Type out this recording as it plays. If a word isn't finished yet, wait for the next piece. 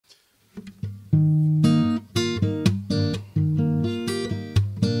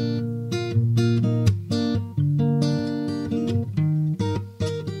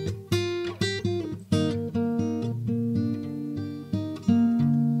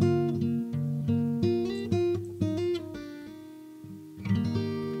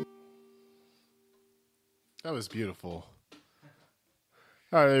That was beautiful.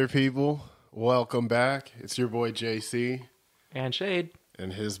 All right, there, people. Welcome back. It's your boy JC And Shade.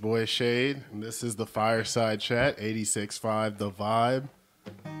 and his boy Shade. And this is the Fireside Chat, 86.5 The Vibe.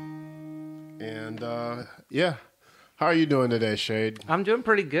 And yeah, how are you doing today, Shade? I'm doing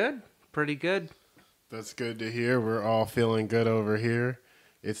pretty good. Pretty good. That's good to hear. We're all feeling good over here.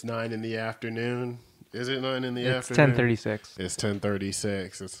 It's 9 in the afternoon. Is it 9 in the afternoon? It's 10:36. It's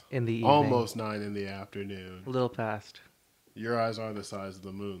 10:36. It's in the evening. almost 9 in the afternoon. A little past. Your eyes are the size of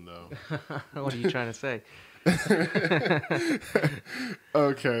the moon, though. What are you trying to say?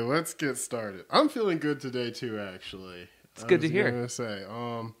 Okay, let's get started. I'm feeling good today too, actually. It's good to hear. I was gonna say,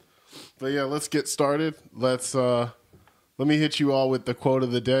 but yeah, let's get started. Let me hit you all with the quote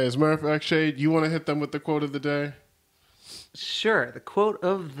of the day. As a matter of fact, Shade, you want to hit them with the quote of the day? Sure. The quote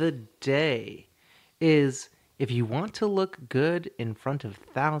of the day is, if you want to look good in front of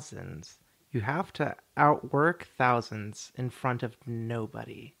thousands, you have to outwork thousands in front of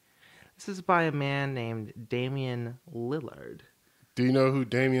nobody. This is by a man named Damian Lillard. Do you know who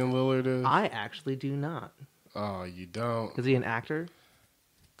Damian Lillard is? I actually do not. Oh, you don't? Is he an actor?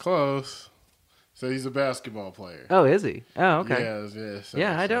 Close. So he's a basketball player. Oh, is he? Oh, okay.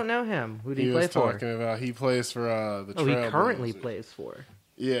 Yeah. I don't know him. Who do he play for? He plays for the Trailblazers. He currently plays for.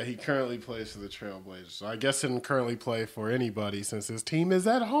 Yeah, he currently plays for the Trailblazers. So I guess he didn't currently play for anybody since his team is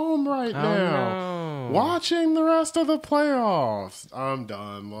at home right now. No. Watching the rest of the playoffs. I'm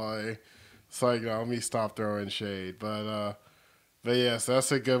done. It's like, let me stop throwing shade. But yes,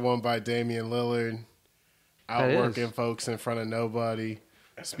 that's a good one by Damian Lillard. Outworking folks in front of nobody.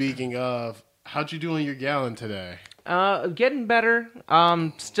 Speaking of, how'd you do on your gallon today? Getting better.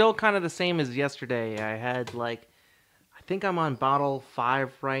 Still kind of the same as yesterday. I had I think I'm on bottle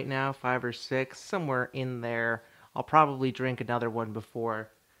 5 right now, 5 or 6, somewhere in there. I'll probably drink another one before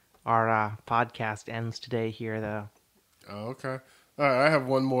our podcast ends today here, though. Oh, okay. All right, I have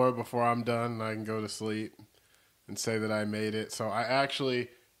one more before I'm done, and I can go to sleep and say that I made it. So I actually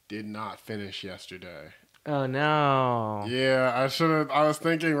did not finish yesterday. Oh, no. Yeah, I should have. I was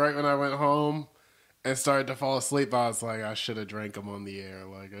thinking right when I went home and started to fall asleep, I was like, I should have drank them on the air.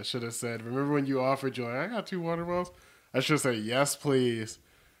 Like, I should have said, remember when you offered, you're like, I got 2 water bottles? I should have said, yes, please.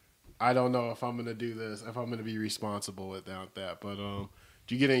 I don't know if I'm going to do this, if I'm going to be responsible without that. But do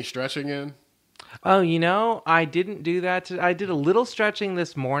you get any stretching in? Oh, I didn't do that. I did a little stretching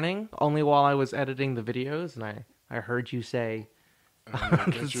this morning, only while I was editing the videos, and I heard you say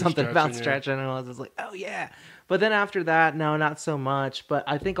something about stretching, and I was like, oh, yeah. But then after that, no, not so much. But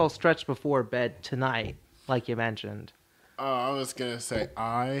I think I'll stretch before bed tonight, like you mentioned. I was going to say,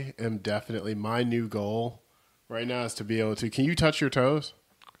 I am definitely, my new goal right now is to be able to, can you touch your toes?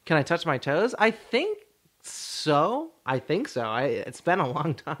 Can I touch my toes? I think so. It's been a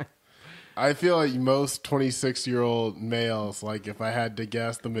long time. I feel like most 26-year-old males, like if I had to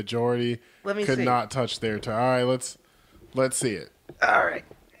guess, the majority could not touch their toe. All right, let's see it. All right.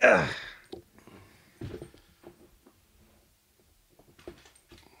 Ugh.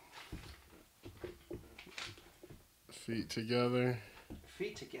 Feet together.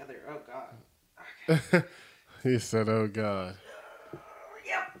 Feet together. Oh, God. Okay. He said, oh, God.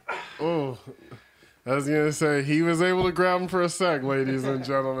 Yep. Oh, I was going to say, he was able to grab him for a sec, ladies and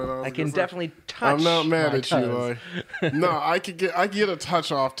gentlemen. I can definitely touch I'm not mad at toes. you. No, I get a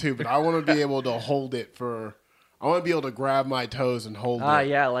touch off, too, but I want to be able to hold it I want to be able to grab my toes and hold it.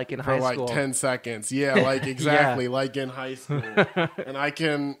 Yeah, like in high for school. like 10 seconds. Yeah, like exactly, like in high school. And I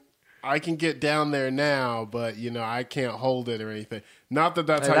can get down there now, but I can't hold it or anything. Not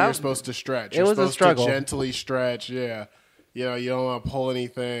that's how you're supposed to stretch. You're supposed to gently stretch. Yeah, you don't want to pull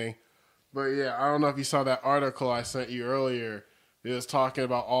anything. But yeah, I don't know if you saw that article I sent you earlier. It was talking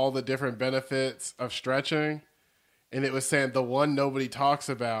about all the different benefits of stretching, and it was saying the one nobody talks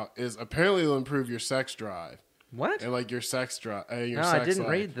about is apparently it'll improve your sex drive. What? And like your sex drive. No, I didn't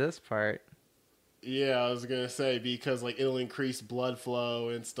read this part. Yeah, I was going to say, because it'll increase blood flow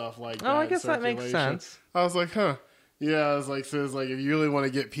and stuff like that. Oh, I guess that makes sense. I was like, huh. Yeah, I was like, so it's like, if you really want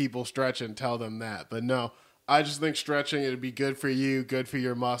to get people stretching, tell them that. But no, I just think stretching, it'd be good for you, good for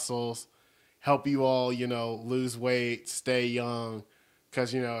your muscles, help you all, lose weight, stay young.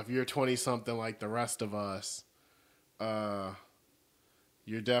 Because, if you're 20-something like the rest of us,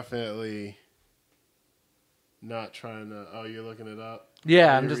 you're definitely not trying to, you're looking it up?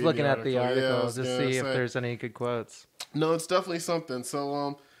 Yeah, I'm just looking at the article to see if there's any good quotes. No, it's definitely something.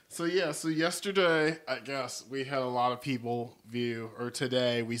 So yesterday, I guess we had a lot of people view, or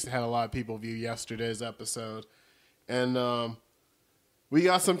today we had a lot of people view yesterday's episode, and we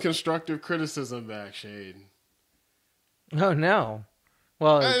got some constructive criticism back, Shade. Oh no,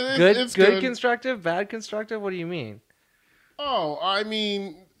 Well, good constructive, bad constructive. What do you mean? Oh, I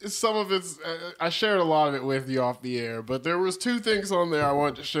mean, some of it's. I shared a lot of it with you off the air, but there was 2 things on there I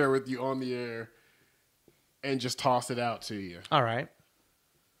wanted to share with you on the air, and just toss it out to you. All right.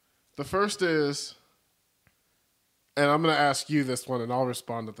 The first is, and I'm going to ask you this one, and I'll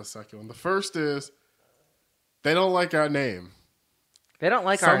respond to the second one. The first is, they don't like our name. They don't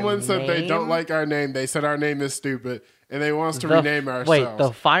like our name? Someone said they don't like our name. They said our name is stupid, and they want us to rename ourselves. Wait,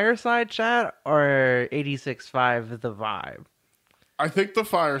 the Fireside Chat or 86.5 The Vibe? I think the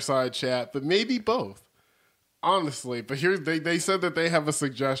Fireside Chat, but maybe both. Honestly, but here they said that they have a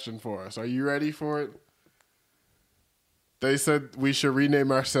suggestion for us. Are you ready for it? They said we should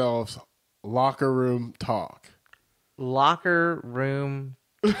rename ourselves Locker Room Talk. Locker Room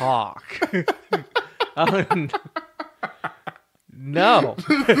Talk. No.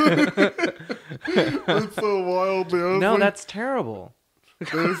 That's so wild, man. No, that's terrible.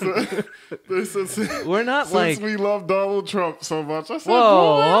 They said, we're not since we love Donald Trump so much. I said,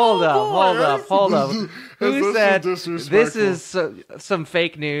 hold up. Who said this is some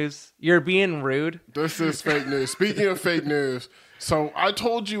fake news? You're being rude. This is fake news. Speaking of fake news, so I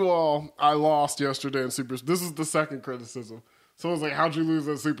told you all I lost yesterday in Super. This is the second criticism. Someone's like, "How'd you lose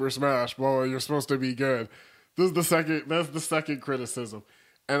at Super Smash? Boy, you're supposed to be good." This is the second. That's the second criticism.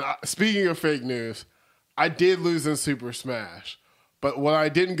 And speaking of fake news, I did lose in Super Smash. But what I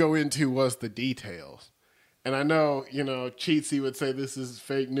didn't go into was the details. And I know, Cheatsy would say this is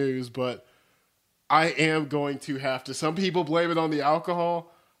fake news, but I am going to have to. Some people blame it on the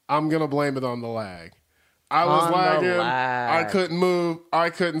alcohol. I'm going to blame it on the lag. I was lagging. I couldn't move.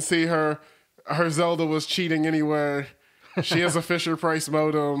 I couldn't see her. Her Zelda was cheating anywhere. She has a Fisher-Price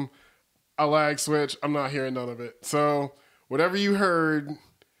modem, a lag switch. I'm not hearing none of it. So whatever you heard...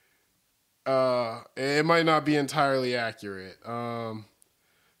 it might not be entirely accurate.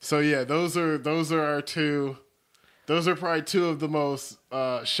 So yeah, those are our 2. Those are probably 2 of the most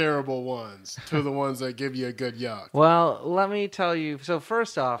shareable ones. 2 of the ones that give you a good yuck. Well, let me tell you. So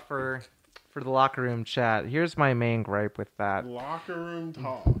first off, for the locker room chat, here's my main gripe with that. Locker room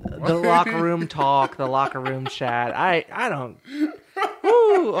talk. The locker room talk. The locker room chat. I don't.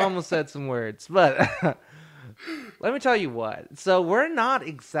 Woo! Almost said some words, but. Let me tell you what. So we're not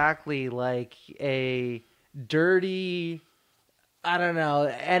exactly like a dirty, I don't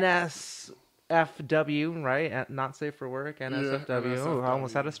know, NSFW, right? Not safe for work, NSFW. Yeah, NSFW. I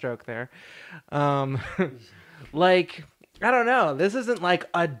almost had a stroke there. Like, I don't know. This isn't like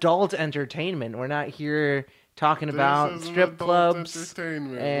adult entertainment. We're not here talking about strip clubs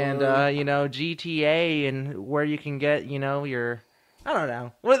and, GTA and where you can get, your... I don't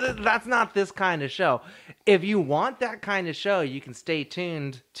know. Well, that's not this kind of show. If you want that kind of show, you can stay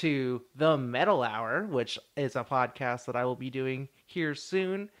tuned to The Metal Hour, which is a podcast that I will be doing here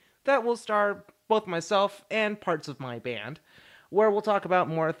soon that will star both myself and parts of my band, where we'll talk about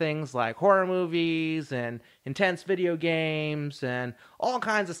more things like horror movies and intense video games and all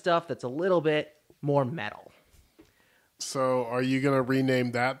kinds of stuff that's a little bit more metal. So are you going to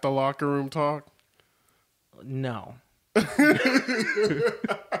rename that The Locker Room Talk? No. I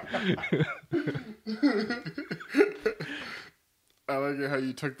like it how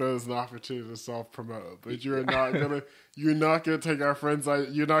you took that as an opportunity to self-promote, but you're not gonna take our friend's.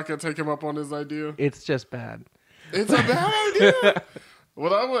 You're not gonna take him up on his idea. It's just bad. It's a bad idea.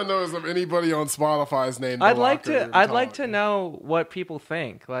 What I want to know is if anybody on Spotify's named. I'd like to know what people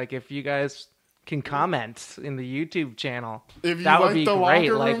think. Like if you guys can comment in the YouTube channel. That would be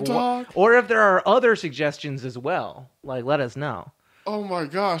great. Or if there are other suggestions as well, let us know. Oh my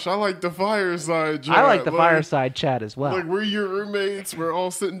gosh, I like the Fireside Chat. I like the Fireside Chat as well. Like we're your roommates. We're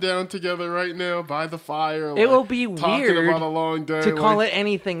all sitting down together right now by the fire. It will be weird about a long day, to call it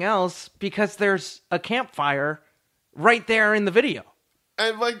anything else because there's a campfire right there in the video.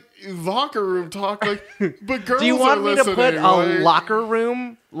 And locker room talk, but girls. Do you want me to put a locker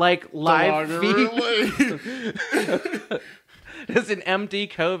room live feed? Just an empty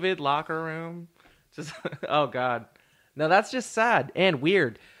COVID locker room. Just oh god, no, that's just sad and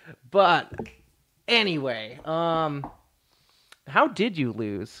weird. But anyway, how did you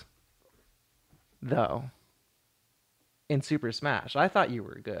lose though in Super Smash? I thought you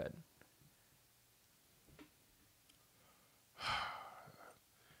were good.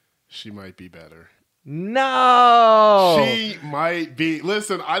 She might be better. No, she might be.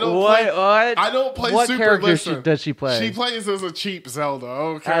 Listen, I don't play. What? I don't play. What Super. Character does she play? She plays as a cheap Zelda.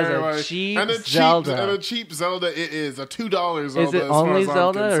 Okay, as a cheap Zelda. And a cheap Zelda. It is a $2 Zelda. Is it only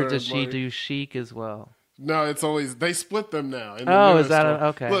Zelda, or does she do Sheik as well? No, it's only they split them now. Is that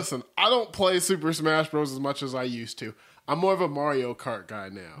okay? Listen, I don't play Super Smash Bros. As much as I used to. I'm more of a Mario Kart guy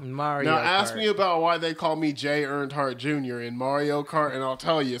now. Now, ask me about why they call me Jay Earnhardt Jr. in Mario Kart, and I'll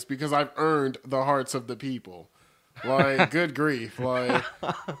tell you, it's because I've earned the hearts of the people. Like, good grief. Like,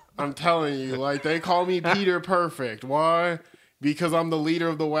 I'm telling you, like, they call me Peter Perfect. Why? Because I'm the leader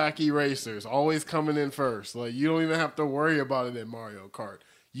of the wacky racers, always coming in first. Like, you don't even have to worry about it in Mario Kart.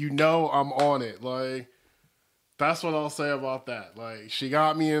 You know I'm on it. Like, that's what I'll say about that. Like, she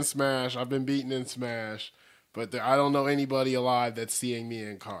got me in Smash. I've been beaten in Smash. But I don't know anybody alive that's seeing me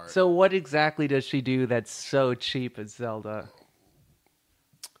in Kart. So what exactly does she do that's so cheap at Zelda?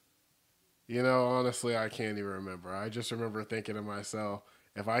 You know, honestly, I can't even remember. I just remember thinking to myself,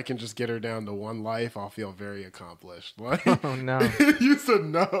 if I can just get her down to one life, I'll feel very accomplished. Like, oh, no. You said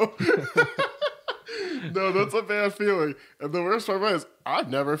no. No, that's a bad feeling. And the worst part is, I've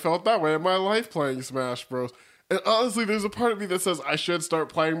never felt that way in my life playing Smash Bros. And honestly, there's a part of me that says I should start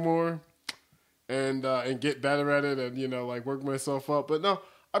playing more and get better at it and, you know, like work myself up. But no,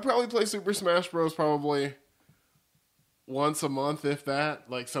 I probably play Super Smash Bros. Probably once a month, if that.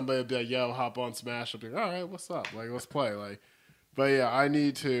 Like, somebody would be like, yo, hop on Smash. I'll be like, all right, what's up? Like, let's play. Like, but yeah, I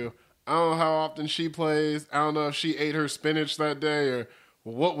need to. I don't know how often she plays. I don't know if she ate her spinach that day or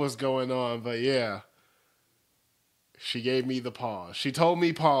what was going on. But yeah, she gave me the pause. She told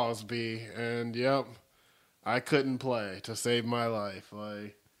me pause, B. And yep, I couldn't play to save my life.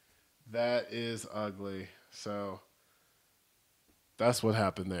 Like, that is ugly. So that's what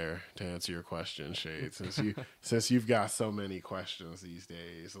happened there, to answer your question, Shade. Since you've got so many questions these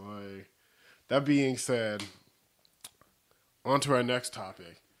days. Like, that being said, on to our next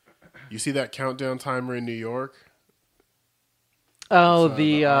topic. You see that countdown timer in New York? Oh,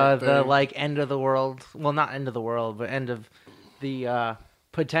 the like end of the world. Well, not end of the world, but end of the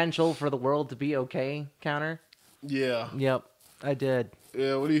potential for the world to be okay counter. Yeah. Yep, I did.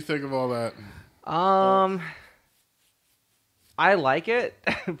 Yeah, what do you think of all that? I like it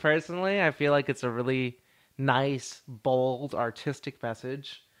personally. I feel like it's a really nice, bold, artistic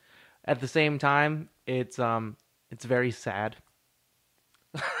message. At the same time, it's very sad.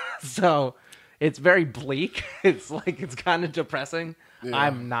 So it's very bleak. It's kind of depressing. Yeah.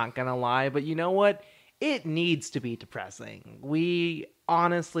 I'm not gonna lie, but you know what? It needs to be depressing. We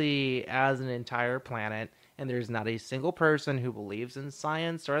honestly, as an entire planet, and there's not a single person who believes in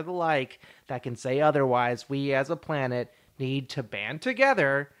science or the like that can say otherwise, we as a planet need to band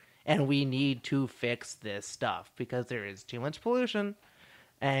together and we need to fix this stuff because there is too much pollution.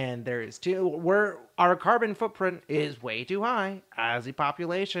 And our carbon footprint is way too high as a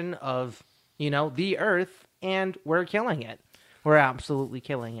population of, you know, the Earth, and we're killing it. We're absolutely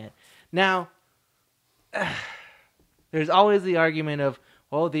killing it. Now, there's always the argument of,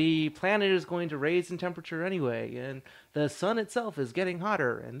 well, the planet is going to raise in temperature anyway, and the sun itself is getting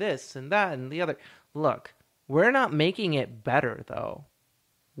hotter, and this and that and the other. Look, we're not making it better, though.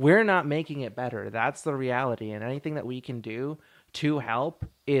 We're not making it better. That's the reality, and anything that we can do to help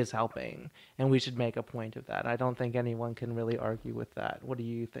is helping, and we should make a point of that. I don't think anyone can really argue with that. What do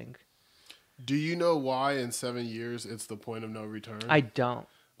you think? Do you know why in 7 years it's the point of no return? I don't.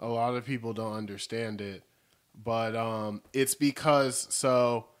 A lot of people don't understand it, but it's because,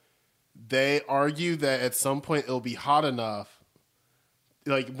 so they argue that at some point it'll be hot enough,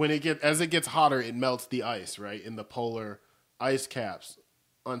 like as it gets hotter, it melts the ice, right, in the polar ice caps.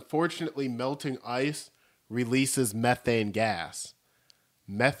 Unfortunately, melting ice releases methane gas.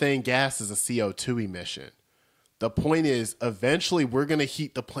 Methane gas is a CO2 emission. The point is, eventually we're going to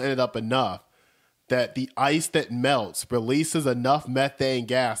heat the planet up enough that the ice that melts releases enough methane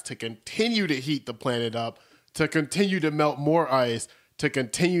gas to continue to heat the planet up, to continue to melt more ice, to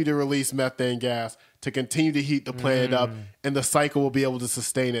continue to release methane gas, to continue to heat the planet up, and the cycle will be able to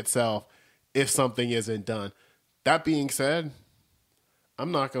sustain itself if something isn't done. That being said,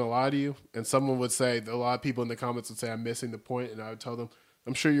 I'm not going to lie to you. And someone would say, a lot of people in the comments would say I'm missing the point, and I would tell them,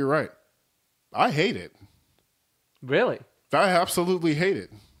 I'm sure you're right. I hate it. Really? I absolutely hate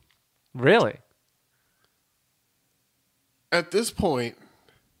it. Really? At this point,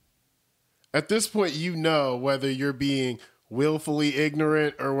 you know whether you're being willfully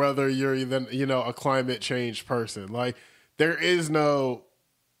ignorant or whether you're even, you know, a climate change person. Like, there is no,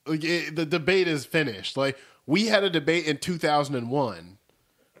 the debate is finished. Like, we had a debate in 2001.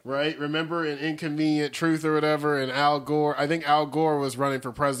 Right? Remember in Inconvenient Truth or whatever, and Al Gore, I think Al Gore was running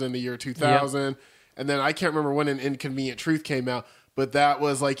for president in the year 2000. Yep. And then I can't remember when an Inconvenient Truth came out, but that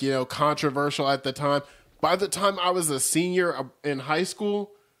was like, you know, controversial at the time. By the time I was a senior in high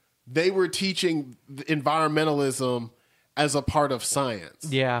school, they were teaching environmentalism as a part of science.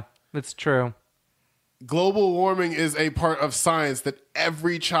 Yeah, that's true. Global warming is a part of science that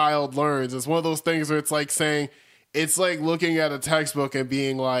every child learns. It's one of those things where it's like saying, it's like looking at a textbook and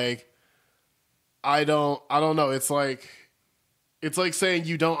being like, I don't know. It's like saying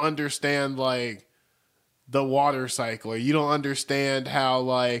you don't understand like the water cycle, or you don't understand how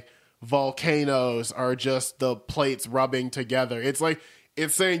like volcanoes are just the plates rubbing together. It's like,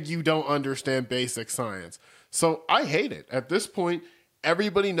 it's saying you don't understand basic science. So I hate it. At this point,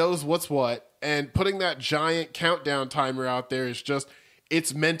 everybody knows what's what, and putting that giant countdown timer out there is just,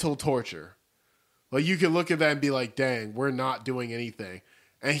 it's mental torture. Like, you can look at that and be like, dang, we're not doing anything.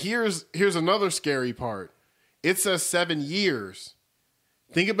 And here's another scary part. It says 7 years.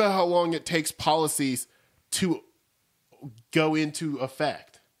 Think about how long it takes policies to go into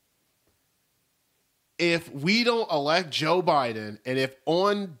effect. If we don't elect Joe Biden, and if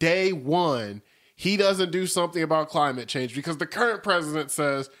on day one he doesn't do something about climate change, because the current president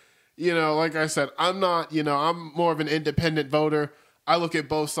says, like I said, I'm not, I'm more of an independent voter. I look at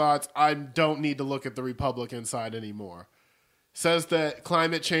both sides. I don't need to look at the Republican side anymore. Says that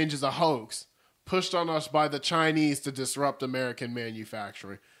climate change is a hoax pushed on us by the Chinese to disrupt American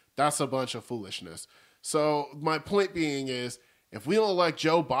manufacturing. That's a bunch of foolishness. So my point being is, if we don't elect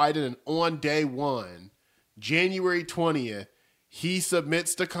Joe Biden and on day one, January 20th, he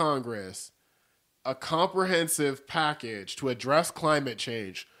submits to Congress a comprehensive package to address climate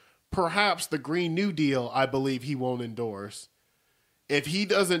change, perhaps the Green New Deal, I believe he won't endorse. If he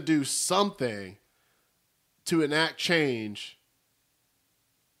doesn't do something to enact change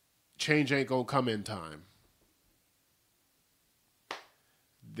ain't gonna come in time.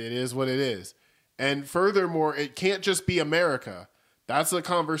 It is what it is. And furthermore, it can't just be America. That's a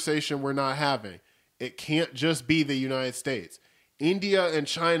conversation we're not having. It can't just be the United States. India and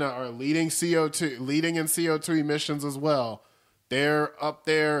China are leading in CO2 emissions as well. They're up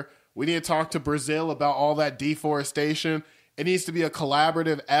there. We need to talk to Brazil about all that deforestation. It needs to be a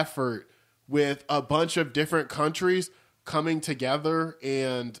collaborative effort with a bunch of different countries coming together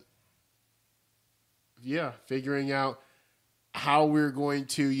and figuring out how we're going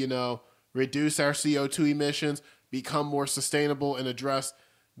to, reduce our CO2 emissions, become more sustainable, and address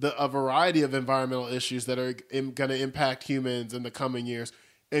a variety of environmental issues that are going to impact humans in the coming years,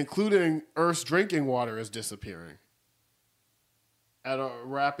 including Earth's drinking water is disappearing at a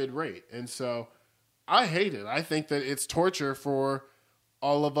rapid rate. And so I hate it. I think that it's torture for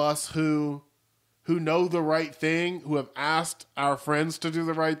all of us who know the right thing, who have asked our friends to do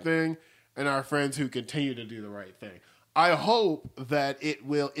the right thing, and our friends who continue to do the right thing. I hope that it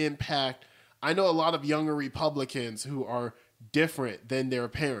will impact. I know a lot of younger Republicans who are different than their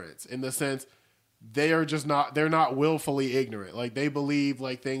parents in the sense they're not willfully ignorant. Like, they believe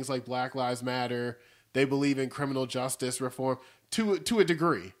like things like Black Lives Matter. They believe in criminal justice reform to a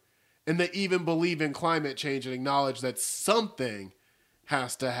degree. And they even believe in climate change and acknowledge that something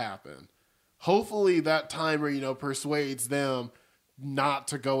has to happen. Hopefully that timer, persuades them not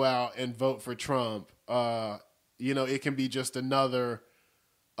to go out and vote for Trump. It can be just another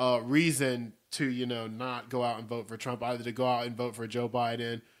reason to, not go out and vote for Trump, either to go out and vote for Joe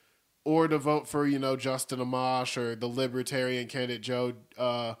Biden or to vote for, Justin Amash or the Libertarian candidate Joe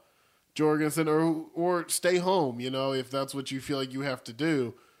Jorgensen, or stay home, if that's what you feel like you have to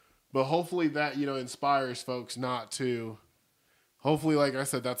do. But hopefully that, inspires folks not to, hopefully, like I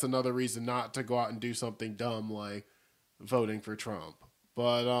said, that's another reason not to go out and do something dumb like voting for Trump.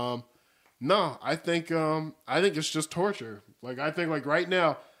 But, no, I think it's just torture. Like, I think like right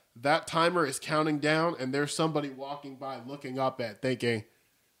now that timer is counting down and there's somebody walking by looking up at thinking,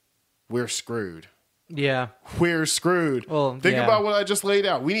 we're screwed. Yeah. We're screwed. Well, think about what I just laid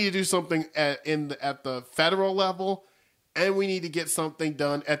out. We need to do something at the federal level, and we need to get something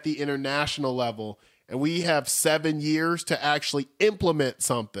done at the international level. And we have 7 years to actually implement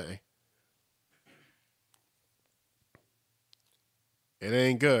something. It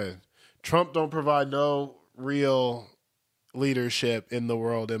ain't good. Trump don't provide no real leadership in the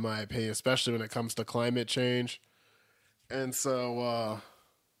world, in my opinion, especially when it comes to climate change. And so,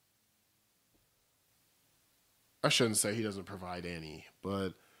 I shouldn't say he doesn't provide any,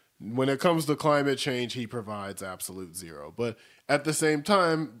 but when it comes to climate change, he provides absolute zero. But at the same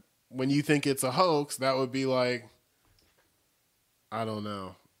time, when you think it's a hoax, that would be like, I don't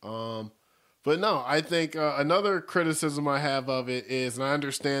know. But no, I think another criticism I have of it is, and I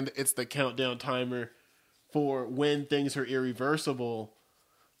understand it's the countdown timer for when things are irreversible.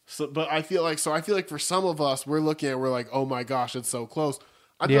 So, but I feel like for some of us, we're like, oh my gosh, it's so close.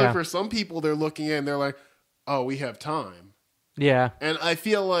 I feel like for some people, they're looking at and they're like, oh, we have time. Yeah. And I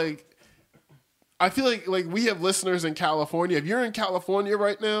feel like we have listeners in California. If you're in California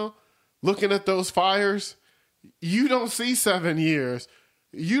right now, looking at those fires, you don't see 7 years.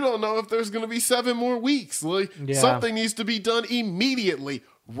 You don't know if there's going to be 7 more weeks. Like, something needs to be done immediately,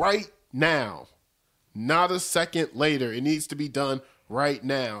 right now. Not a second later. It needs to be done right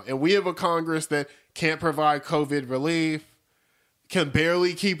now. And we have a Congress that can't provide COVID relief, can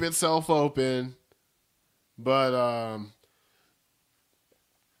barely keep itself open. But,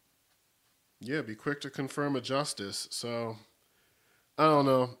 yeah, be quick to confirm a justice. So, I don't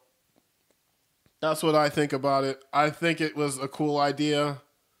know. That's what I think about it. I think it was a cool idea.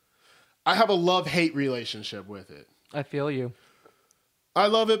 I have a love-hate relationship with it. I feel you. I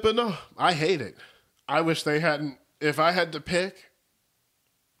love it, but no, I hate it. I wish they hadn't. If I had to pick,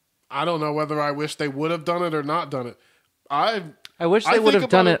 I don't know whether I wish they would have done it or not done it. I wish they would have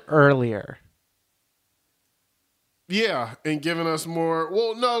done it earlier. Yeah, and given us more.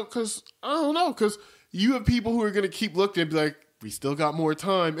 Well, no, because I don't know, because you have people who are going to keep looking and be like, we still got more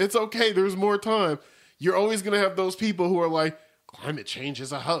time. It's okay. There's more time. You're always going to have those people who are like, climate change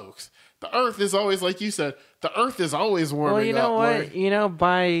is a hoax. The earth is always, like you said, the earth is always warming up. Well, you know what?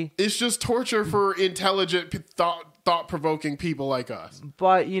 Like, it's just torture for intelligent, thought-provoking people like us.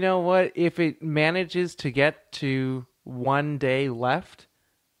 But you know what? If it manages to get to 1 day left,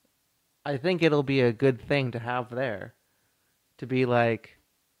 I think it'll be a good thing to have there. To be like,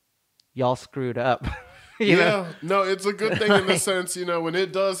 y'all screwed up. No, it's a good thing in the sense, when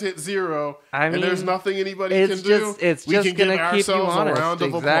it does hit 0, and there's nothing anybody can do, it's we just can give keep you ourselves honest. a round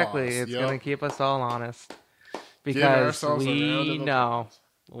of exactly. applause. It's going to keep us all honest. Because we know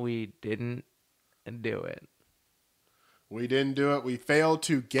we didn't do it. We didn't do it. We failed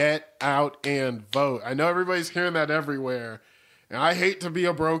to get out and vote. I know everybody's hearing that everywhere, and I hate to be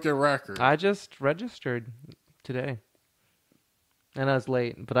a broken record. I just registered today. And I was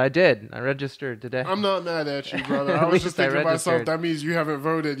late, but I did. I registered today. I'm not mad at you, brother. I was just thinking to myself, that means you haven't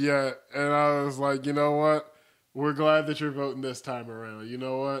voted yet. And I was like, you know what? We're glad that you're voting this time around. You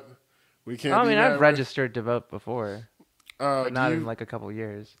know what? We can't. I've registered to vote before, but not in like a couple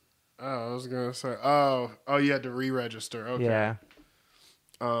years. Oh, I was gonna say. Oh, you had to re-register. Okay. Yeah.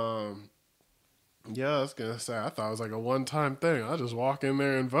 Yeah, I was gonna say. I thought it was like a one-time thing. I just walk in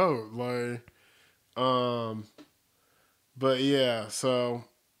there and vote, But yeah, so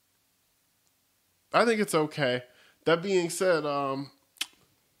I think it's okay. That being said,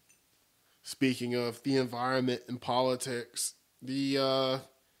 speaking of the environment and politics, the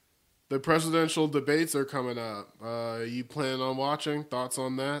presidential debates are coming up. You plan on watching? Thoughts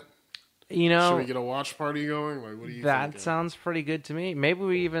on that? Should we get a watch party going? Like, what do you think? That sounds pretty good to me. Maybe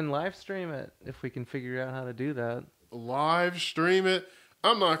we even live stream it if we can figure out how to do that. Live stream it?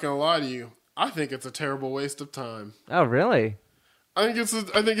 I'm not gonna lie to you. I think it's a terrible waste of time. Oh, really? I think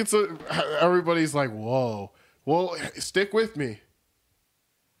it's everybody's like, whoa. Well, stick with me.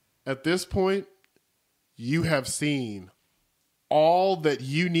 At this point, you have seen all that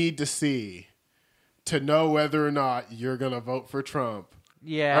you need to see to know whether or not you're going to vote for Trump.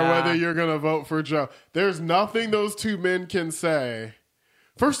 Yeah. Or whether you're going to vote for Joe. There's nothing those two men can say.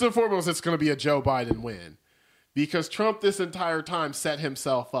 First and foremost, it's going to be a Joe Biden win. Because Trump this entire time set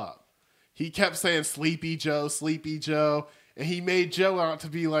himself up. He kept saying, Sleepy Joe, and he made Joe out to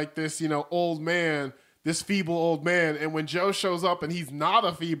be like this, old man, this feeble old man. And when Joe shows up and he's not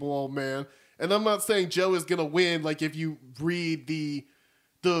a feeble old man, and I'm not saying Joe is going to win, like if you read the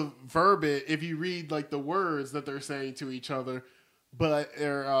verbiage, if you read like the words that they're saying to each other, but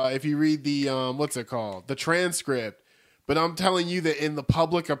if you read the, the transcript. But I'm telling you that in the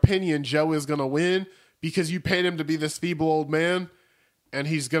public opinion, Joe is going to win because you paid him to be this feeble old man. And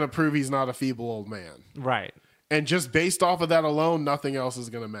he's going to prove he's not a feeble old man. Right. And just based off of that alone, nothing else is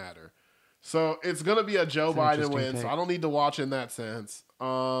going to matter. So it's going to be a Joe Biden win. So I don't need to watch in that sense.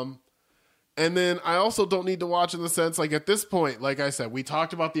 And then I also don't need to watch in the sense, like at this point, like I said, we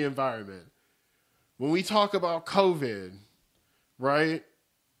talked about the environment. When we talk about COVID, right?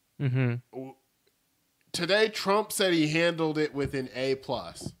 Mm-hmm. Today, Trump said he handled it with an A+.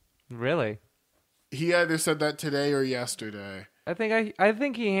 Really? He either said that today or yesterday. I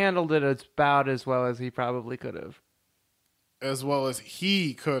think he handled it about as well as he probably could have. As well as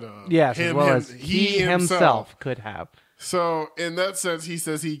he could have. Yes, as well as he himself could have. So in that sense, he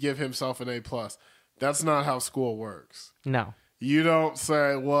says he give himself an A+. That's not how school works. No. You don't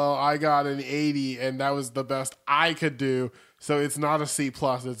say, well, I got an 80 and that was the best I could do. So it's not a C+,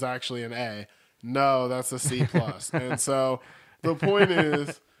 it's actually an A. No, that's a C+. And so the point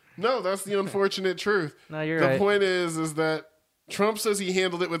is, no, that's the unfortunate truth. No, you're right. The point is that Trump says he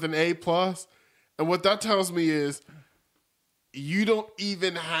handled it with an A+, and what that tells me is you don't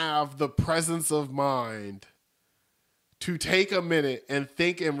even have the presence of mind to take a minute and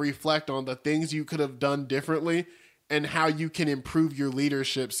think and reflect on the things you could have done differently and how you can improve your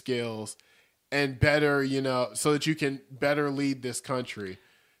leadership skills and better, so that you can better lead this country.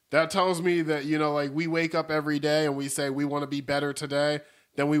 That tells me that, like we wake up every day and we say we want to be better today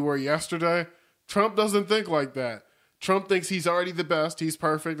than we were yesterday. Trump doesn't think like that. Trump thinks he's already the best, he's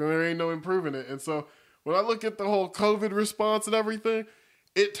perfect, and there ain't no improving it. And so when I look at the whole COVID response and everything,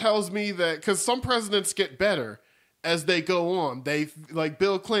 it tells me that, because some presidents get better as they go on. Like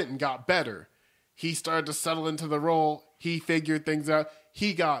Bill Clinton got better. He started to settle into the role. He figured things out.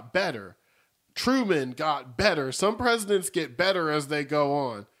 He got better. Truman got better. Some presidents get better as they go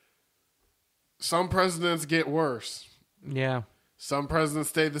on. Some presidents get worse. Yeah. Some presidents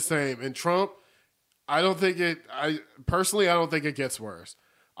stay the same. And Trump, I don't think it gets worse.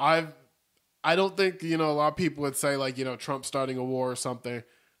 I don't think, a lot of people would say like, Trump starting a war or something.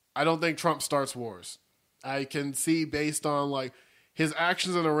 I don't think Trump starts wars. I can see based on like his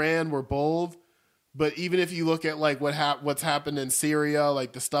actions in Iran were bold, but even if you look at like what's happened in Syria,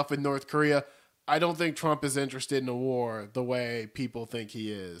 like the stuff in North Korea, I don't think Trump is interested in a war the way people think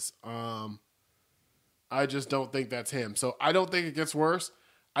he is. I just don't think that's him. So I don't think it gets worse.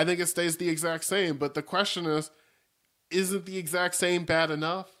 I think it stays the exact same. But the question is, isn't the exact same bad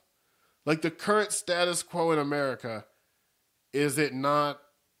enough? Like the current status quo in America, is it not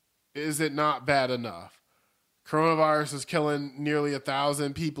bad enough? Coronavirus is killing nearly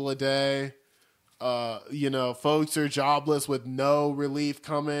 1,000 people a day. Folks are jobless with no relief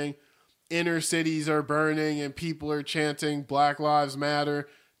coming. Inner cities are burning and people are chanting Black Lives Matter.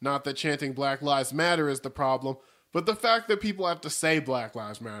 Not that chanting Black Lives Matter is the problem, but the fact that people have to say Black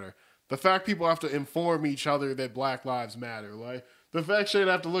Lives Matter. The fact people have to inform each other that Black Lives Matter. Like, the fact they'd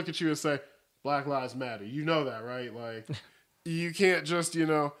have to look at you and say, Black Lives Matter. You know that, right? Like, you can't just,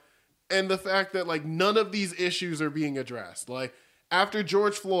 And the fact that, like, none of these issues are being addressed. Like, after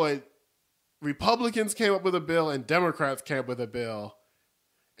George Floyd, Republicans came up with a bill and Democrats came up with a bill.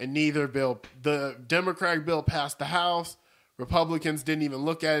 And the Democratic bill passed the House. Republicans didn't even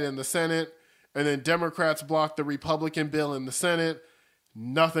look at it in the Senate. And then Democrats blocked the Republican bill in the Senate.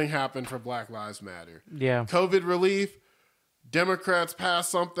 Nothing happened for Black Lives Matter. Yeah. COVID relief, Democrats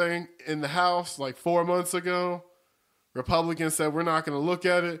passed something in the House like 4 months ago. Republicans said, we're not going to look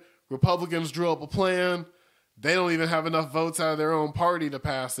at it. Republicans drew up a plan. They don't even have enough votes out of their own party to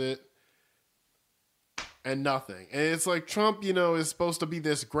pass it. And nothing. And it's like Trump, is supposed to be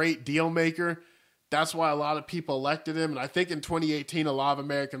this great deal maker. That's why a lot of people elected him. And I think in 2018, a lot of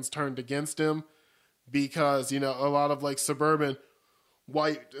Americans turned against him because, a lot of like suburban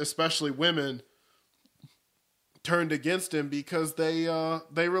white, especially women, turned against him because they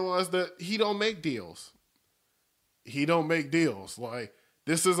realized that he don't make deals. He don't make deals. Like,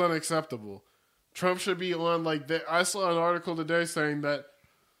 this is unacceptable. Trump should be on I saw an article today saying that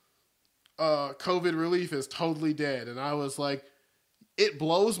COVID relief is totally dead. And I was like, it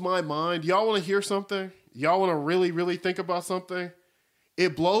blows my mind. Y'all want to hear something? Y'all want to really, really think about something?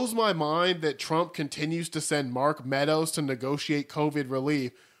 It blows my mind that Trump continues to send Mark Meadows to negotiate COVID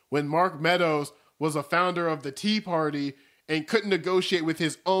relief when Mark Meadows was a founder of the Tea Party and couldn't negotiate with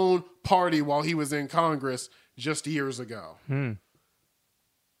his own party while he was in Congress just years ago.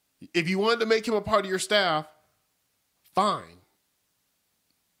 If you wanted to make him a part of your staff, fine.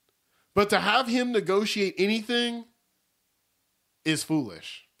 But to have him negotiate anything is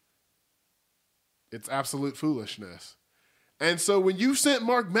foolish. It's absolute foolishness. And so when you sent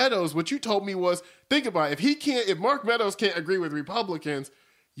Mark Meadows, what you told me was, think about it, if Mark Meadows can't agree with Republicans,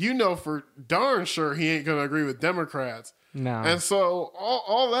 for darn sure he ain't going to agree with Democrats. No. And so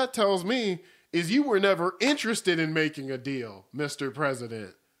all that tells me is you were never interested in making a deal, Mr.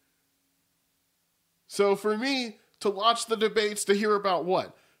 President. So for me to watch the debates to hear about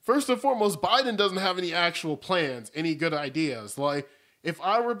what? First and foremost, Biden doesn't have any actual plans, any good ideas. Like, if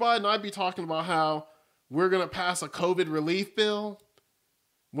I were Biden, I'd be talking about how we're going to pass a COVID relief bill.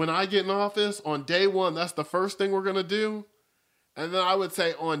 When I get in office, on day one, that's the first thing we're going to do. And then I would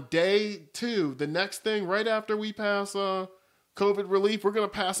say on day two, the next thing, right after we pass COVID relief, we're going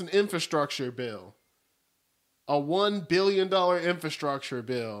to pass an infrastructure bill. A $1 billion infrastructure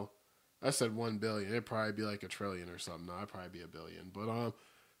bill. I said $1 billion. It'd probably be like $1 trillion or something. No, it'd probably be $1 billion. But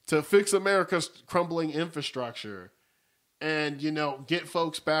to fix America's crumbling infrastructure and, get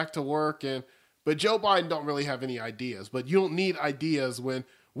folks back to work. But Joe Biden don't really have any ideas. But you don't need ideas when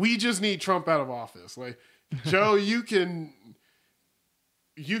we just need Trump out of office. Like, Joe, you can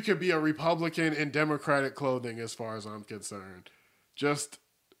be a Republican in Democratic clothing as far as I'm concerned. Just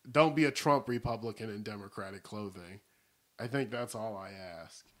don't be a Trump Republican in Democratic clothing. I think that's all I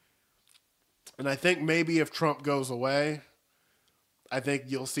ask. And I think maybe if Trump goes away, I think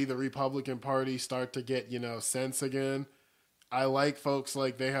you'll see the Republican Party start to get, sense again. I like folks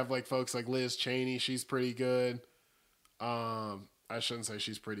like, they have like folks like Liz Cheney. She's pretty good. I shouldn't say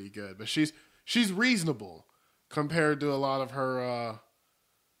she's pretty good, but she's reasonable compared to a lot of her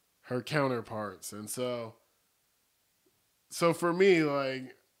counterparts. And so for me,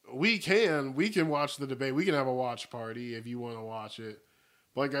 like, we can watch the debate. We can have a watch party if you want to watch it.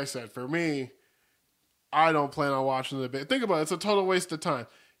 But like I said, for me, I don't plan on watching the debate. Think about it. It's a total waste of time.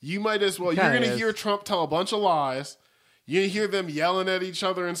 You might as well. You're going to hear Trump tell a bunch of lies. You hear them yelling at each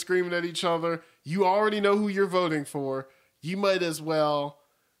other and screaming at each other. You already know who you're voting for. You might as well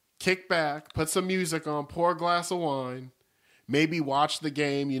kick back, put some music on, pour a glass of wine, maybe watch the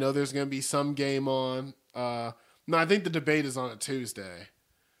game. There's going to be some game on. No, I think the debate is on a Tuesday.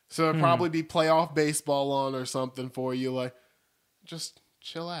 So it'll probably be playoff baseball on or something for you. Like, just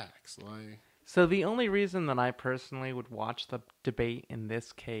chillax. Like, so the only reason that I personally would watch the debate in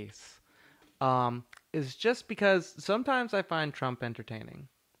this case is just because sometimes I find Trump entertaining.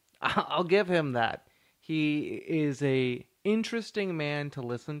 I'll give him that. He is a interesting man to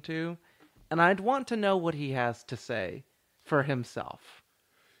listen to, and I'd want to know what he has to say for himself.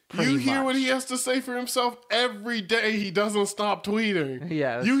 You hear what he has to say for himself every day. He doesn't stop tweeting.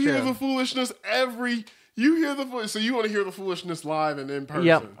 Yeah, you hear the foolishness so you want to hear the foolishness live and in person.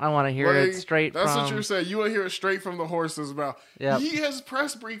 Yep, I want to hear it straight That's what you're saying. You want to hear it straight from the horse's mouth. Yep. He has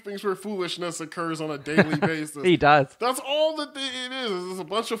press briefings where foolishness occurs on a daily basis. He does. That's all that it is. It's a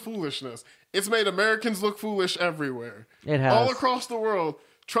bunch of foolishness. It's made Americans look foolish everywhere. It has. All across the world.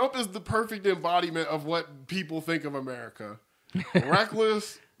 Trump is the perfect embodiment of what people think of America.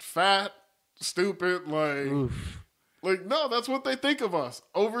 Reckless, fat, stupid, Oof. Like, no, that's what they think of us.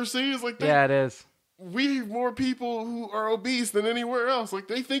 Overseas, like, it is. We have more people who are obese than anywhere else. Like,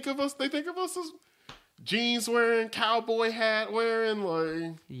 they think of us as jeans wearing, cowboy hat wearing,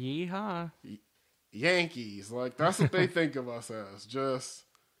 like, yeehaw, Yankees. Like, that's what they think of us as. Just,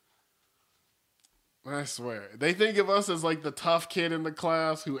 I swear. They think of us as like the tough kid in the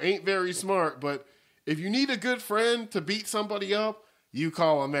class who ain't very smart, but if you need a good friend to beat somebody up, you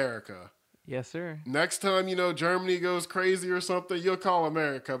call America. Yes, sir. Next time, Germany goes crazy or something, you'll call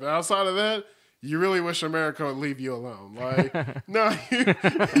America. But outside of that, you really wish America would leave you alone. Like, no,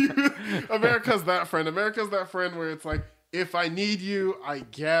 America's that friend. America's that friend where it's like, if I need you, I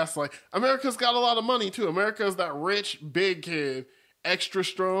guess. Like, America's got a lot of money, too. America's that rich, big kid, extra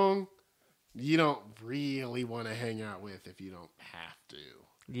strong. You don't really want to hang out with if you don't have to.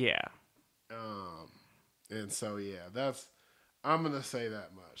 Yeah. And so, yeah, I'm going to say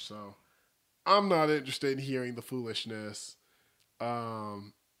that much. So, I'm not interested in hearing the foolishness.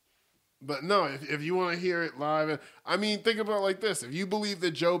 But no, if you want to hear it live, I mean, think about it like this. If you believe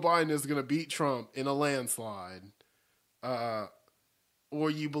that Joe Biden is going to beat Trump in a landslide,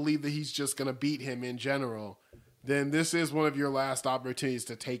 or you believe that he's just going to beat him in general, then this is one of your last opportunities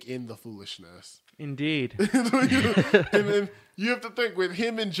to take in the foolishness. Indeed. And then you have to think, with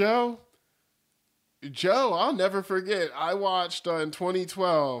him and Joe, I'll never forget. I watched in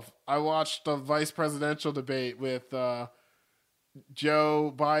 2012, I watched the vice presidential debate with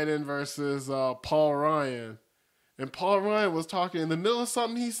Joe Biden versus Paul Ryan. And Paul Ryan was talking in the middle of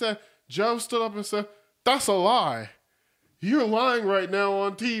something he said. Joe stood up and said, "That's a lie. You're lying right now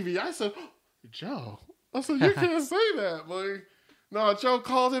on TV." I said, "Oh, Joe." I said, "You can't say that." Like, no, Joe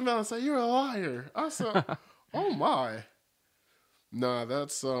called him out and said, "You're a liar." I said, "Oh my." Nah,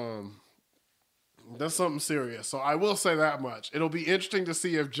 that's something serious. So I will say that much. It'll be interesting to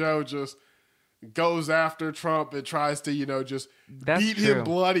see if Joe just goes after Trump and tries to, just beat him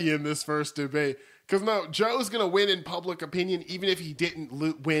bloody in this first debate. Because no, Joe's going to win in public opinion even if he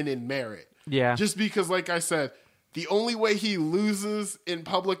didn't win in merit. Yeah. Just because, like I said, the only way he loses in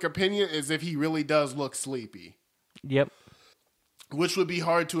public opinion is if he really does look sleepy. Yep. Which would be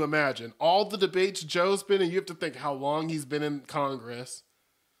hard to imagine. All the debates Joe's been in, you have to think how long he's been in Congress.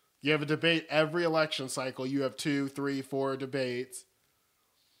 You have a debate every election cycle. You have 2, 3, 4 debates.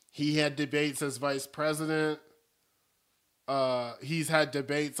 He had debates as vice president. He's had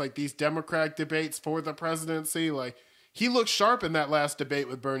debates like these Democratic debates for the presidency. Like, he looked sharp in that last debate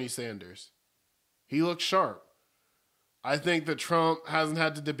with Bernie Sanders. He looked sharp. I think that Trump hasn't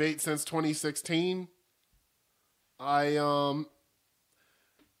had to debate since 2016. I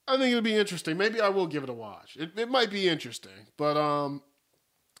think it'll be interesting. Maybe I will give it a watch. It might be interesting, but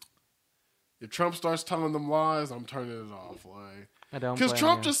if Trump starts telling them lies, I'm turning it off. Like, I don't, because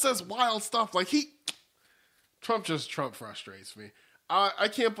Trump just says wild stuff. Like, Trump frustrates me. I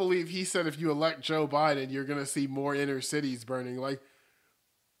can't believe he said if you elect Joe Biden, you're gonna see more inner cities burning. Like,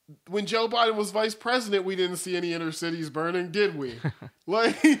 when Joe Biden was vice president, we didn't see any inner cities burning, did we?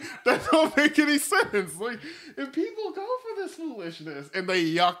 Like, that don't make any sense. Like, if people go for this foolishness and they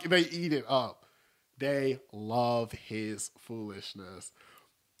eat it up, they love his foolishness.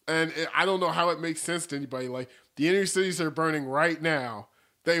 And I don't know how it makes sense to anybody. Like, the inner cities are burning right now.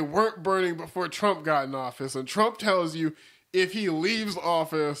 They weren't burning before Trump got in office. And Trump tells you if he leaves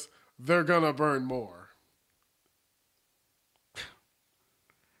office, they're going to burn more.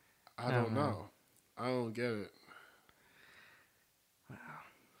 I don't know. I don't get it.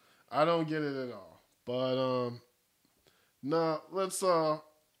 I don't get it at all. But no, let's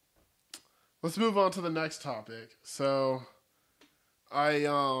move on to the next topic. So I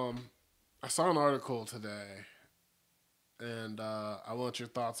saw an article today, and I want your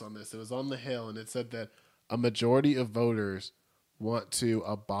thoughts on this. It was on The Hill, and it said that a majority of voters want to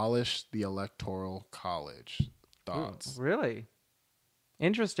abolish the Electoral College. Thoughts? Ooh, really?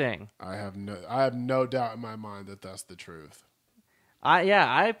 Interesting. I have no doubt in my mind that that's the truth.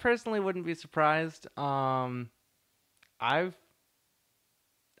 I personally wouldn't be surprised. I've, I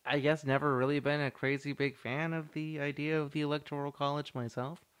guess, never really been a crazy big fan of the idea of the Electoral College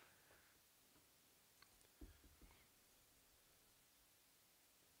myself.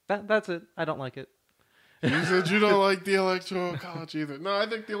 That's it. I don't like it. You said you don't like the Electoral College either. No, I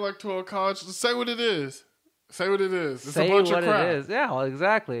think the Electoral College, say what it is. Say what it is. It's a bunch of crap. It is. Yeah, well,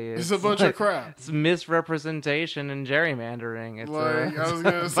 exactly. It's a bunch of crap. It's misrepresentation and gerrymandering. It's like, I was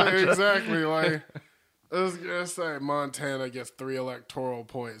going to say exactly. Like, I was going to say Montana gets 3 electoral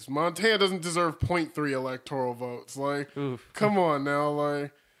points. Montana doesn't deserve 0.3 electoral votes. Like, oof. Come on now.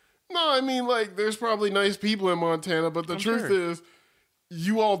 Like, no, I mean, like, there's probably nice people in Montana, but the truth is,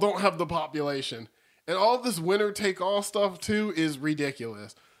 you all don't have the population. And all this winner-take-all stuff, too, is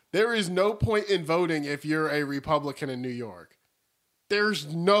ridiculous. There is no point in voting if you're a Republican in New York. There's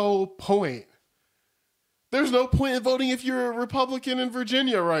no point. There's no point in voting if you're a Republican in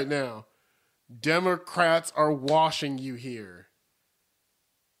Virginia right now. Democrats are washing you here.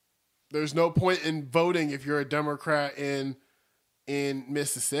 There's no point in voting if you're a Democrat in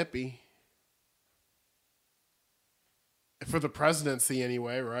Mississippi. For the presidency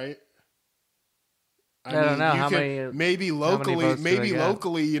anyway, right? I don't know how many. Maybe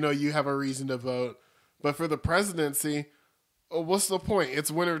locally, you have a reason to vote. But for the presidency, what's the point?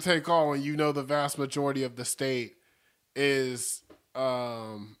 It's winner take all, and the vast majority of the state is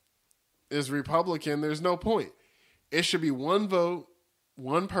Republican. There's no point. It should be one vote,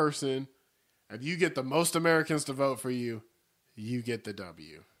 one person. If you get the most Americans to vote for you, you get the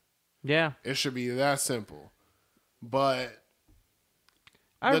W. Yeah, it should be that simple. But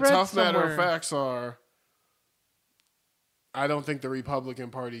the tough matter of facts are, I don't think the Republican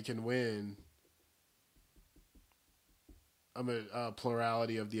Party can win a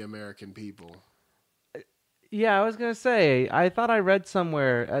plurality of the American people. Yeah, I was going to say, I thought I read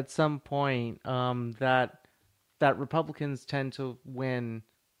somewhere at some point that Republicans tend to win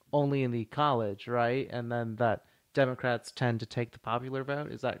only in the college, right? And then that Democrats tend to take the popular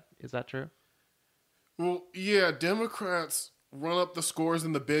vote. Is that true? Well, yeah, Democrats run up the scores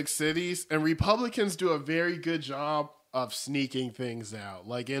in the big cities, and Republicans do a very good job of sneaking things out.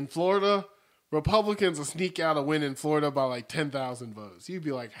 Like in Florida, Republicans will sneak out a win in Florida by like 10,000 votes. You'd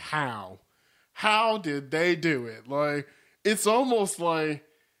be like, how? How did they do it? Like, it's almost like,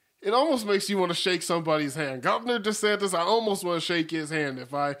 it almost makes you want to shake somebody's hand. Governor DeSantis, I almost want to shake his hand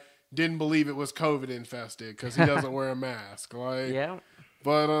if I didn't believe it was COVID infested because he doesn't wear a mask. Like, yeah.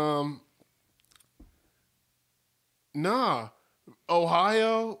 But, nah.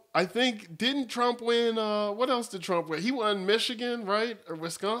 Ohio, I think, didn't Trump win? What else did Trump win? He won Michigan, right? Or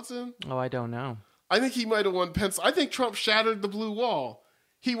Wisconsin? Oh, I don't know. I think he might have won I think Trump shattered the blue wall.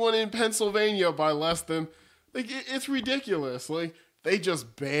 He won in Pennsylvania by less than, like, it's ridiculous. Like, they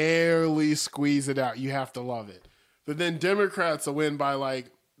just barely squeeze it out. You have to love it. But then Democrats will win by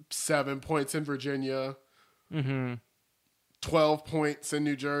like 7 points in Virginia, 12 points in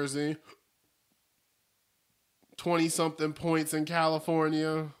New Jersey, 20-something points in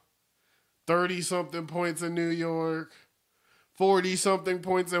California, 30-something points in New York, 40-something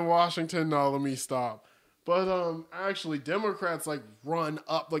points in Washington. No, let me stop. But actually, Democrats like run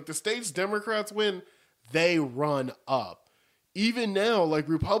up. Like the states Democrats win, they run up. Even now, like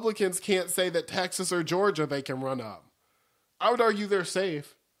Republicans can't say that Texas or Georgia they can run up. I would argue they're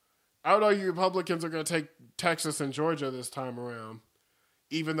safe. I would argue Republicans are going to take Texas and Georgia this time around,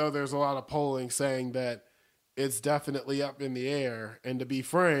 even though there's a lot of polling saying that it's definitely up in the air. And to be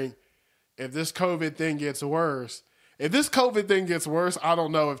frank, if this COVID thing gets worse, I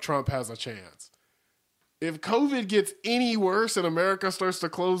don't know if Trump has a chance. if COVID gets any worse and America starts to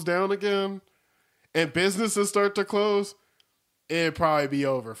close down again and businesses start to close, it'd probably be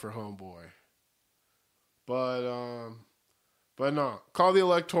over for homeboy. But no, call the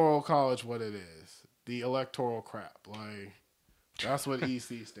Electoral College what it is. The electoral crap. Like, that's what EC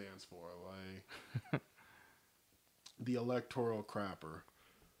stands for. Like, the electoral crapper.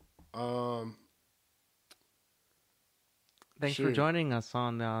 Thanks for joining us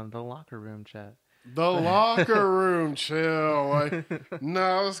on the locker room chat. The locker room chill. Like, no,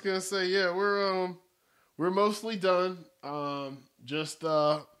 I was gonna say, yeah, we're mostly done. Just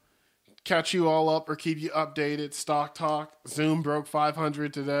catch you all up or keep you updated. Stock Talk. Zoom broke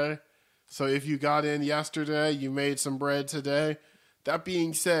 500 today. So if you got in yesterday, you made some bread today. That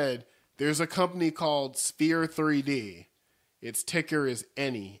being said, there's a company called Sphere 3D. Its ticker is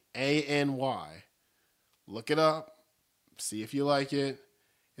ANY, ANY. Look it up. See if you like it.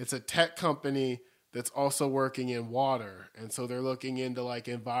 It's a tech company that's also working in water. And so they're looking into like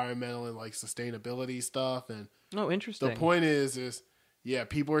environmental and like sustainability stuff. And interesting. The point is yeah,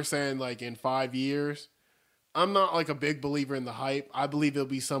 people are saying like in 5 years, I'm not like a big believer in the hype. I believe it'll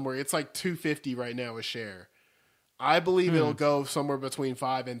be somewhere. It's like 250 right now a share. I believe it'll go somewhere between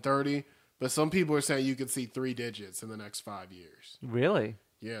 5 and 30. But some people are saying you could see 3 digits in the next 5 years. Really?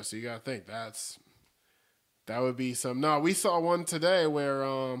 Yeah. So you got to think that would be some. No, we saw one today where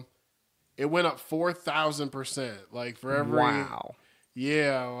it went up 4,000%. Like for every. Wow.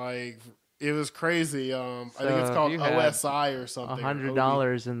 Yeah, like it was crazy. I think it's called OSI or something.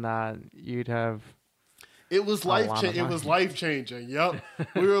 $100 in that, you'd have. It was It was life changing. Yep.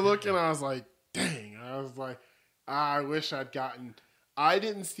 We were looking. I was like, dang. I was like, I wish I'd gotten. I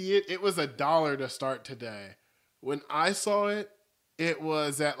didn't see it. It was $1 to start today. When I saw it, it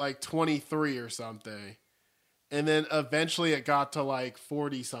was at like 23 or something. And then eventually it got to like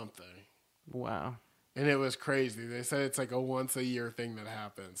 40 something. Wow. And it was crazy. They said it's like a once a year thing that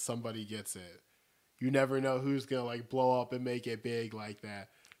happens. Somebody gets it. You never know who's going to like blow up and make it big like that.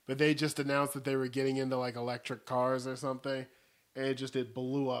 But they just announced that they were getting into like electric cars or something. And it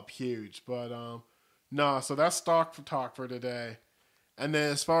blew up huge. But no, so that's Stock Talk for today. And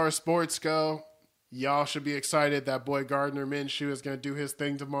then as far as sports go, y'all should be excited that boy Gardner Minshew is going to do his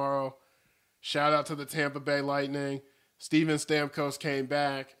thing tomorrow. Shout out to the Tampa Bay Lightning. Steven Stamkos came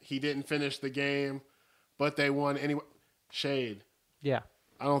back. He didn't finish the game, but they won anyway. Shade. Yeah.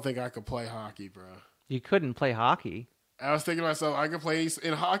 I don't think I could play hockey, bro. You couldn't play hockey. I was thinking to myself, I could play.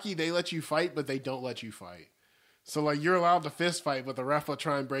 In hockey, they let you fight, but they don't let you fight. So, like, you're allowed to fist fight, but the ref will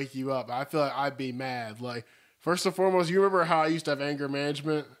try and break you up. I feel like I'd be mad. Like, first and foremost, you remember how I used to have anger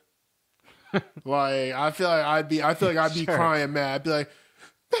management? Like, I feel like I'd be sure. Crying mad. I'd be like,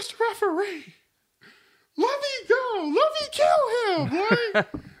 Mr. Referee, let me go. Let me kill him. Like,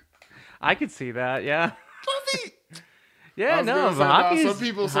 I could see that, yeah. Let me. Yeah, no, hockey's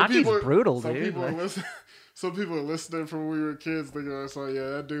brutal, dude. Some people are listening from when we were kids thinking, I was like, yeah,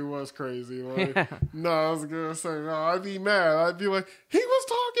 that dude was crazy. Like, yeah. No, I was going to say, no, I'd be mad. I'd be like, he was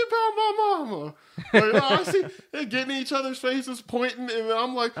talking about my mama. Like, no, I see they getting in each other's faces, pointing, and then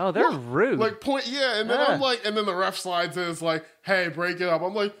I'm like, oh, they're rude. Like, point, yeah. And then I'm like, and then the ref slides in, it's like, hey, break it up.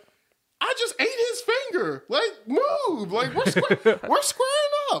 I'm like, I just ate his finger. Like, move. Like, we're squaring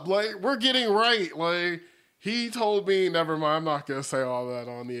up. Like, we're getting right. Like, he told me, never mind, I'm not going to say all that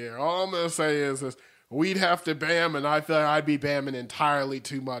on the air. All I'm going to say is this. We'd have to bam, and I feel like I'd be bamming entirely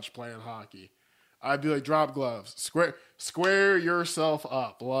too much playing hockey. I'd be like, drop gloves. Square yourself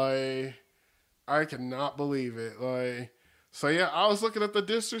up. Like, I cannot believe it. Like, so yeah, I was looking at the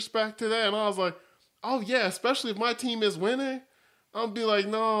disrespect today, and I was like, oh yeah, especially if my team is winning, I'll be like,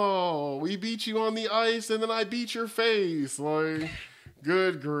 no, we beat you on the ice, and then I beat your face. Like,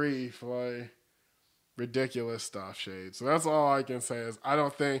 good grief. Like, ridiculous stuff, Shade. So that's all I can say is I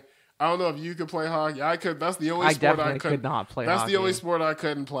don't know if you could play hockey. I could. That's the only sport I could not play. That's hockey. The only sport I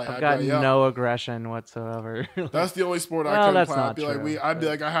couldn't play. I've got no aggression whatsoever. That's the only sport I couldn't play. I'd be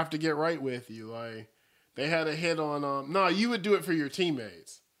like, I have to get right with you. Like, they had a hit on. No, you would do it for your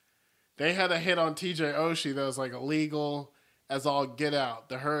teammates. They had a hit on TJ Oshie that was like illegal as all get out.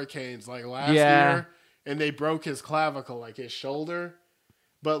 The Hurricanes like last year, and they broke his clavicle, like his shoulder.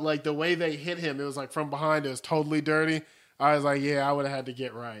 But like the way they hit him, it was like from behind. It was totally dirty. I was like, yeah, I would have had to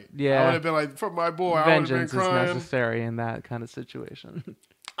get right. Yeah. I would have been like, for my boy, vengeance I would have been crying. Is necessary in that kind of situation.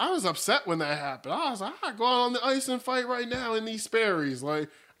 I was upset when that happened. I was like, I go out on the ice and fight right now in these Sperry's. Like,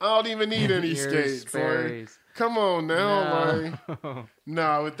 I don't even need any skates. Like, come on now. No. Like,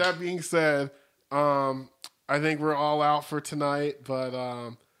 no, with that being said, I think we're all out for tonight,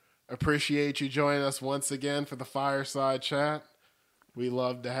 but appreciate you joining us once again for the Fireside Chat. We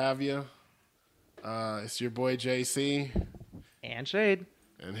love to have you. It's your boy JC. And Shade.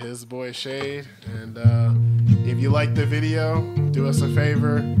 And his boy Shade. And if you like the video, do us a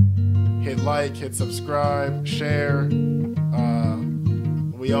favor. Hit like, hit subscribe, share.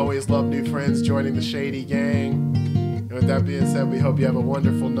 We always love new friends joining the Shady Gang. And with that being said, we hope you have a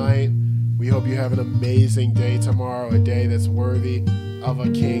wonderful night. We hope you have an amazing day tomorrow, a day that's worthy of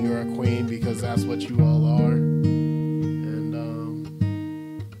a king or a queen, because that's what you all are. And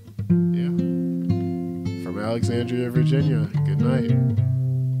yeah, from Alexandria, Virginia, good night.